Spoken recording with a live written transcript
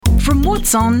From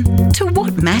what's on to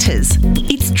what matters,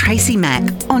 it's Tracy Mac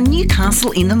on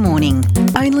Newcastle in the Morning,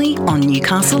 only on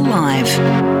Newcastle Live.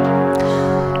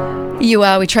 You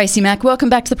are with Tracy Mac. Welcome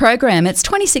back to the program. It's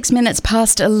 26 minutes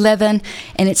past 11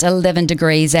 and it's 11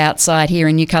 degrees outside here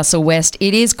in Newcastle West.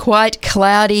 It is quite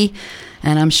cloudy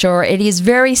and I'm sure it is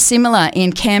very similar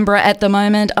in Canberra at the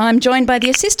moment. I'm joined by the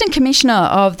Assistant Commissioner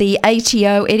of the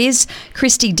ATO. It is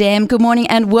Kristy. Good morning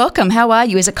and welcome. How are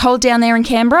you? Is it cold down there in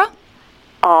Canberra?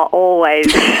 Oh, always.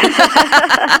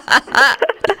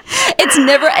 It's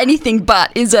never anything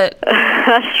but, is it?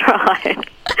 That's right.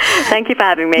 Thank you for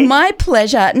having me. My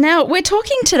pleasure. Now, we're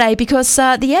talking today because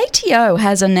the ATO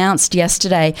has announced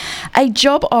yesterday a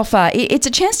job offer. It's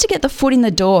a chance to get the foot in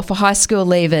the door for high school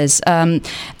leavers.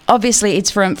 Obviously, it's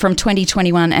from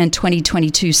 2021 and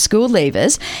 2022 school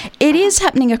leavers. It is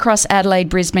happening across Adelaide,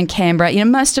 Brisbane, Canberra,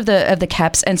 most of the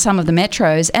caps and some of the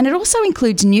metros, and it also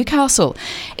includes Newcastle.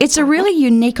 It's a really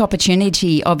unique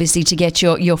opportunity, obviously, to get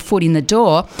your foot in the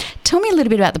door. Tell me a little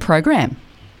bit about the program.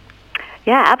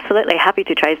 Yeah, absolutely. Happy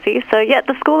to, Tracy. So,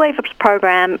 the School Leavers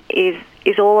program is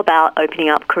all about opening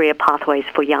up career pathways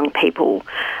for young people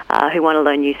who want to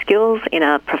learn new skills in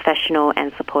a professional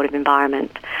and supportive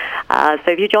environment. So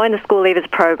if you join the School Leavers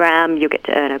program, you'll get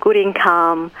to earn a good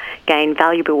income, gain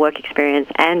valuable work experience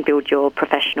and build your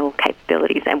professional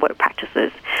capabilities and work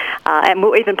practices. And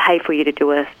we'll even pay for you to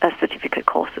do a certificate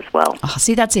course as well. Oh,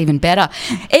 see, that's even better.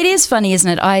 It is funny, isn't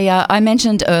it? I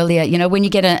mentioned earlier, when you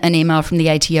get an email from the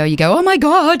ATO, you go, oh my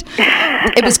God,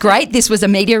 it was great. This was a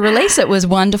media release. It was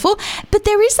wonderful. But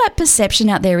there is that perception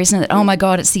out there, isn't it? Oh my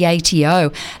God, it's the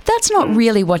ATO. That's not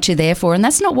really what you're there for, and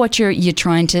that's not what you're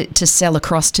trying to sell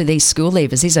across to these school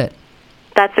leavers, is it?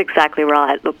 That's exactly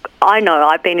right. Look, I know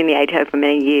I've been in the ATO for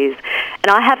many years,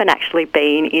 and I haven't actually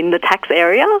been in the tax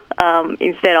area.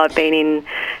 Instead, I've been in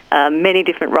many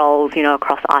different roles,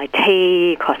 across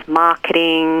IT, across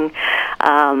marketing.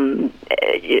 I'm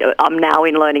now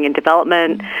in learning and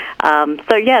development.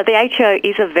 The ATO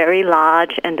is a very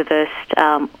large and diverse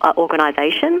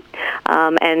organisation,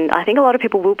 and I think a lot of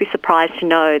people will be surprised to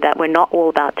know that we're not all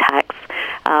about tax.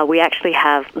 We actually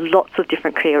have lots of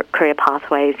different career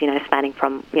pathways, spanning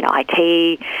from,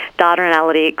 IT, data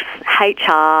analytics,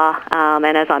 HR,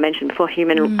 and as I mentioned before,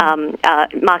 human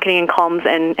marketing and comms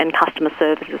and customer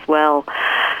service as well.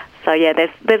 So,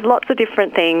 there's lots of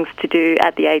different things to do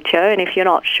at the ATO, and if you're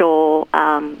not sure,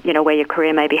 where your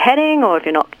career may be heading, or if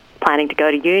you're not planning to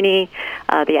go to uni,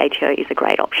 the ATO is a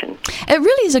great option. It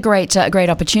really is a great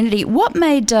opportunity. What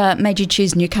made you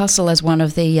choose Newcastle as one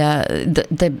of the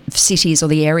cities or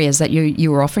the areas that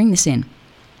you were offering this in?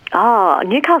 Oh,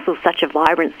 Newcastle's such a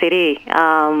vibrant city,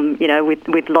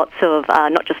 with lots of,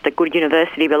 not just a good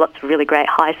university, but lots of really great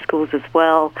high schools as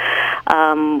well.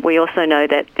 We also know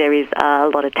that there is a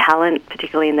lot of talent,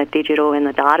 particularly in the digital and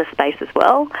the data space as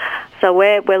well. So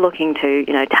we're looking to,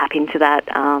 tap into that,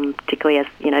 particularly as,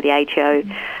 the ATO,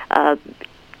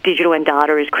 digital and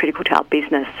data is critical to our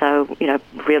business. So,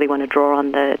 really want to draw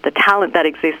on the talent that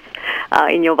exists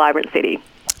in your vibrant city.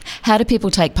 How do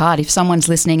people take part? If someone's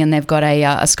listening and they've got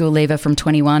a school leaver from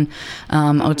 21,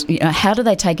 how do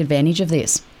they take advantage of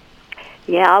this?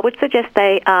 Yeah, I would suggest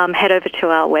they head over to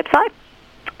our website.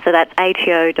 So that's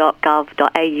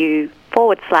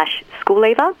ato.gov.au/school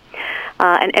leaver.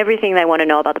 And everything they want to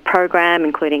know about the program,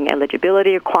 including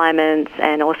eligibility requirements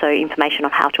and also information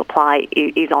on how to apply,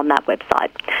 is on that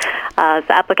website. So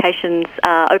applications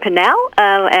open now,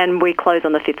 and we close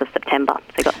on the 5th of September. So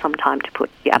you've got some time to put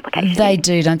your application They in.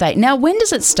 do, don't they? Now, when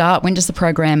does it start? When does the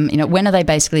program, when are they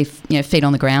basically feet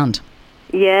on the ground?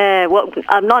 Yeah, well,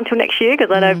 not until next year,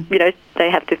 because I know, they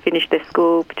have to finish their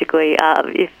school, particularly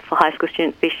if for high school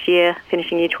students this year,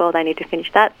 finishing Year 12, they need to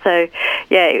finish that. So,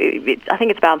 I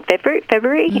think it's about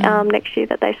February next year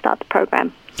that they start the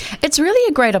program. It's really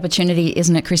a great opportunity,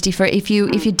 isn't it, Kristy, for if you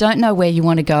don't know where you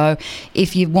want to go,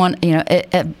 if you want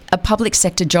a public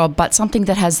sector job, but something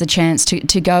that has the chance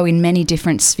to go in many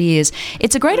different spheres,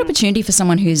 it's a great opportunity for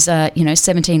someone who's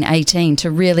 17, 18 to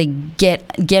really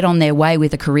get on their way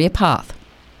with a career path.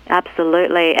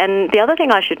 Absolutely. And the other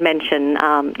thing I should mention,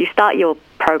 you start your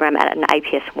program at an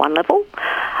APS 1 level,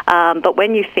 but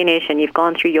when you finish and you've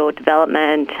gone through your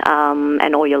development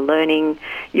and all your learning,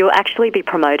 you'll actually be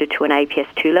promoted to an APS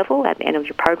 2 level at the end of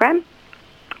your program.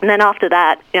 And then after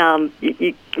that,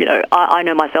 I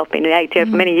know myself, being in the ATO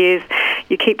for many years,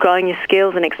 you keep growing your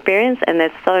skills and experience, and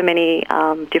there's so many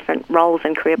different roles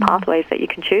and career pathways that you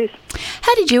can choose.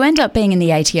 How did you end up being in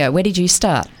the ATO? Where did you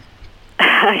start?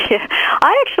 Yeah,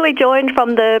 I actually joined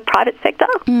from the private sector.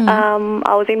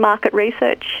 I was in market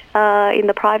research in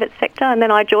the private sector, and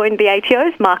then I joined the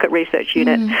ATO's market research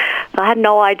unit. So I had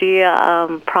no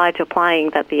idea prior to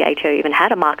applying that the ATO even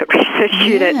had a market research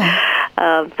unit.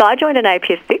 So I joined an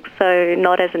APS 6, so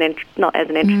not as an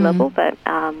entry level, but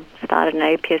started an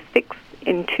APS 6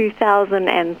 in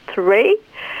 2003.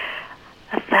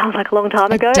 That sounds like a long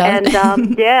time ago. And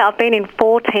I've been in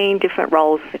 14 different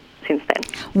roles since then.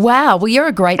 Wow. Well, you're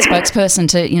a great spokesperson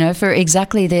to, for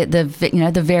exactly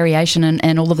the variation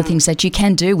and all of the things that you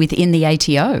can do within the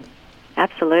ATO.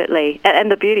 Absolutely.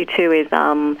 And the beauty too is,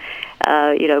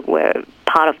 we're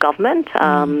part of government,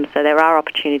 so there are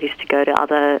opportunities to go to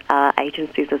other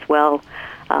agencies as well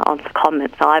on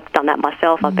secondment. So I've done that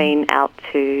myself. I've been out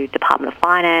to Department of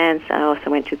Finance, and I also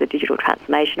went to the Digital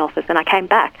Transformation Office, and I came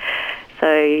back.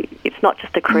 So it's not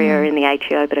just a career in the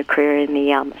ATO, but a career in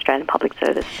the Australian Public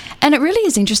Service. And it really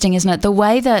is interesting, isn't it? The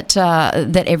way that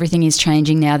that everything is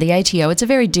changing now. The ATO, it's a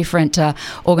very different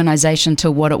organisation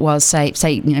to what it was, say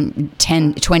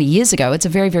 10, 20 years ago. It's a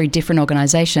very, very different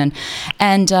organisation.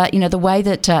 And, the way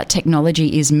that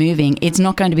technology is moving, it's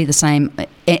not going to be the same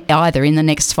either. In the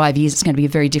next 5 years, it's going to be a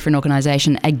very different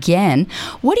organisation again.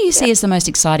 What do you see as the most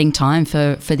exciting time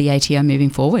for the ATO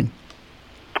moving forward?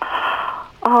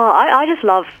 Oh, I just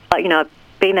love,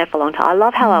 being there for a long time. I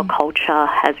love how our culture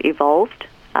has evolved.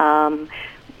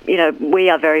 We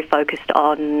are very focused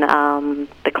on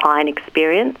the client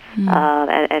experience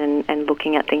and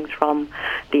looking at things from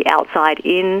the outside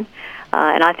in.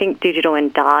 And I think digital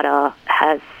and data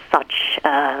has such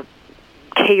a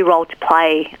key role to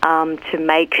play to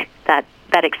make that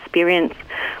experience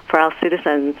for our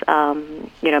citizens,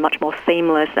 much more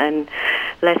seamless and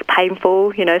less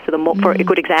painful. So the more, for a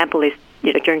good example is,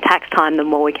 during tax time, the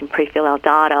more we can pre-fill our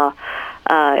data,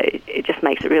 it just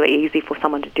makes it really easy for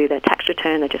someone to do their tax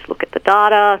return. They just look at the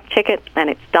data, check it, and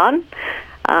it's done.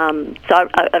 So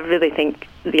I really think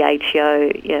the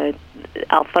ATO,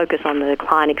 our focus on the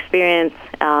client experience,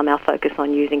 our focus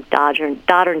on using data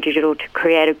and digital to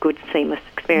create a good, seamless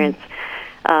experience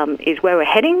is where we're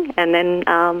heading. And then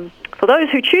for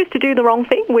those who choose to do the wrong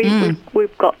thing,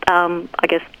 we've got,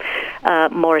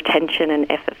 more attention and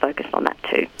effort focused on that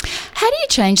too. How do you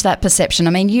change that perception? I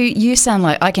mean, you sound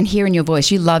like, I can hear in your voice,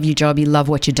 you love your job, you love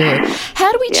what you do.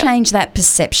 How do we change that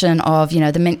perception of,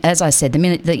 as I said, the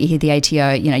minute that you hear the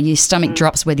ATO, your stomach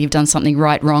drops whether you've done something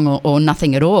right, wrong or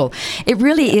nothing at all. It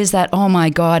really is that, oh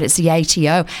my God, it's the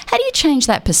ATO. How do you change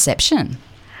that perception?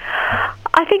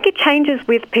 I think it changes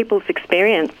with people's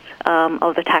experience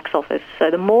of the tax office.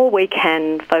 So the more we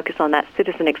can focus on that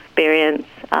citizen experience,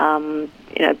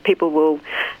 people will,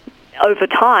 over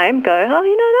time, go,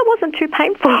 that wasn't too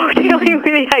painful dealing with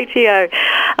the ATO.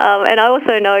 And I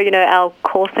also know, our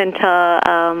call centre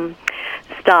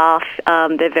staff,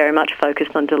 they're very much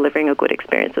focused on delivering a good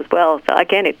experience as well. So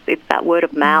again, it's that word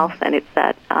of mouth, and it's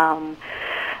that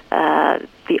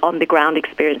the on-the-ground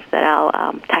experience that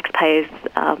our taxpayers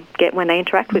get when they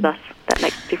interact with us that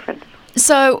makes a difference.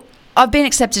 So I've been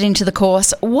accepted into the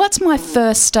course. What's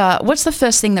the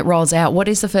first thing that rolls out? What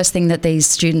is the first thing that these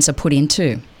students are put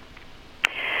into?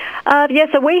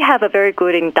 So we have a very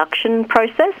good induction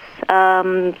process.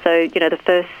 So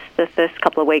the first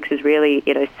couple of weeks is really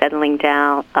settling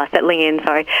in,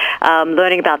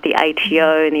 learning about the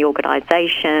ATO and the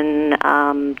organisation,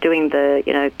 doing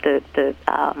the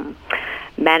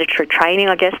mandatory training,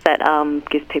 I guess, that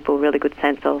gives people a really good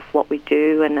sense of what we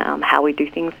do and how we do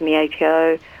things in the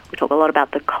ATO. We talk a lot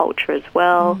about the culture as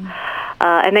well,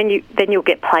 and then you'll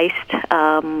get placed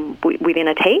within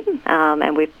a team,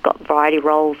 and we've got variety of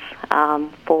roles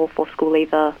for school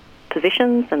leaver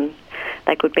positions, and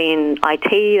they could be in IT,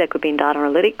 they could be in data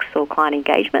analytics or client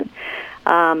engagement.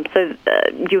 So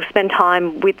you'll spend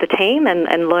time with the team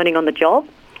and learning on the job,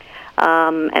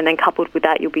 and then coupled with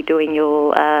that, you'll be doing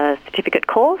your certificate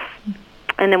course,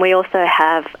 and then we also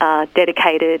have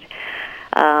dedicated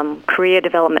career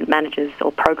development managers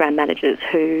or program managers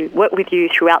who work with you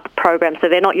throughout the program. So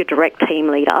they're not your direct team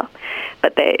leader,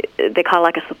 but they're kind of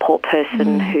like a support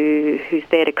person who's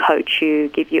there to coach you,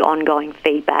 give you ongoing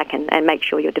feedback, and make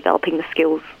sure you're developing the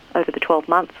skills over the 12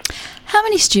 months. How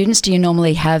many students do you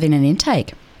normally have in an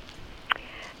intake?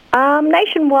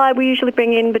 Nationwide, we usually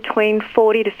bring in between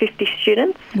 40 to 50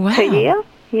 students per year.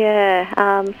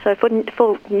 Yeah, so for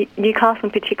Newcastle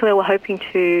in particular, we're hoping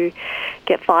to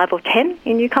get 5 or 10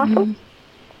 in Newcastle.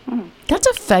 That's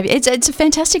it's a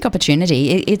fantastic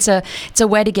opportunity. It's a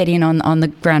way to get in on the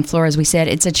ground floor, as we said.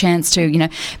 It's a chance to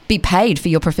be paid for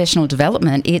your professional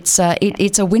development. It's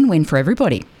a win-win for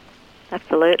everybody.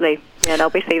 Absolutely. Yeah, and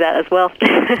I'll be see that as well.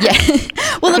 Yeah.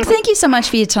 Well, look, thank you so much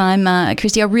for your time,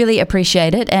 Kristy. I really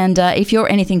appreciate it. And if you're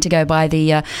anything to go by,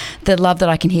 the love that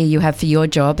I can hear you have for your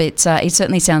job, it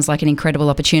certainly sounds like an incredible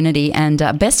opportunity. And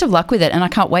best of luck with it. And I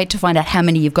can't wait to find out how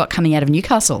many you've got coming out of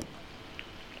Newcastle.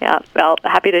 Yeah, well,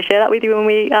 happy to share that with you when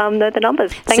we know the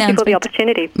numbers. Thank you for the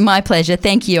opportunity. My pleasure.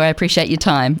 Thank you. I appreciate your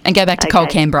time. And go back to cold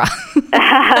Canberra.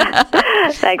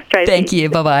 Thanks, Tracy. Thank you.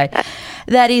 Bye-bye.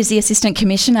 That is the Assistant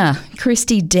Commissioner,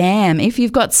 Kristy Dam. If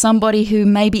you've got somebody who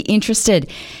may be interested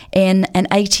in an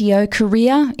ATO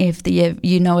career, if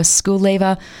you know a school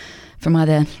leaver from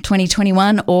either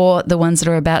 2021 or the ones that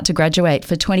are about to graduate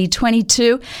for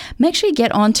 2022, make sure you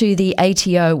get onto the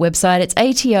ATO website. It's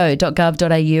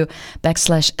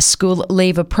ato.gov.au/school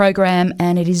leaver program,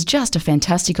 and it is just a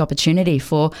fantastic opportunity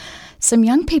for some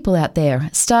young people out there.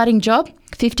 Starting job,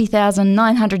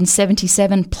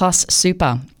 $50,977 plus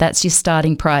super. That's your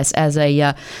starting price as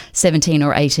a 17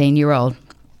 or 18-year-old.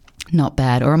 Not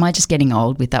bad. Or am I just getting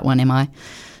old with that one, am I?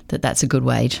 That's a good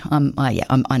wage. I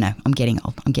know. I'm getting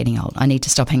old. I need to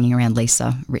stop hanging around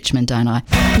Lisa Richmond, don't I?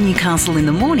 Newcastle in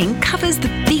the Morning covers the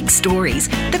big stories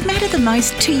that matter the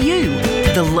most to you,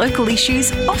 the local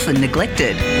issues often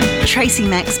neglected. Tracy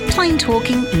Mac's plain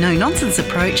talking, no nonsense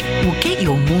approach will get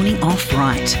your morning off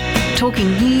right. Talking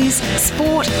news,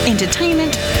 sport,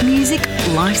 entertainment, music,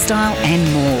 lifestyle and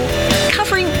more.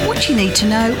 Covering what you need to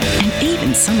know and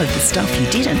even some of the stuff you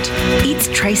didn't. It's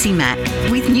Tracy Mac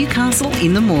with Newcastle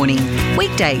in the Morning.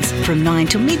 Weekdays from 9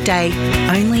 till midday,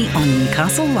 only on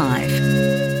Newcastle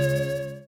Live.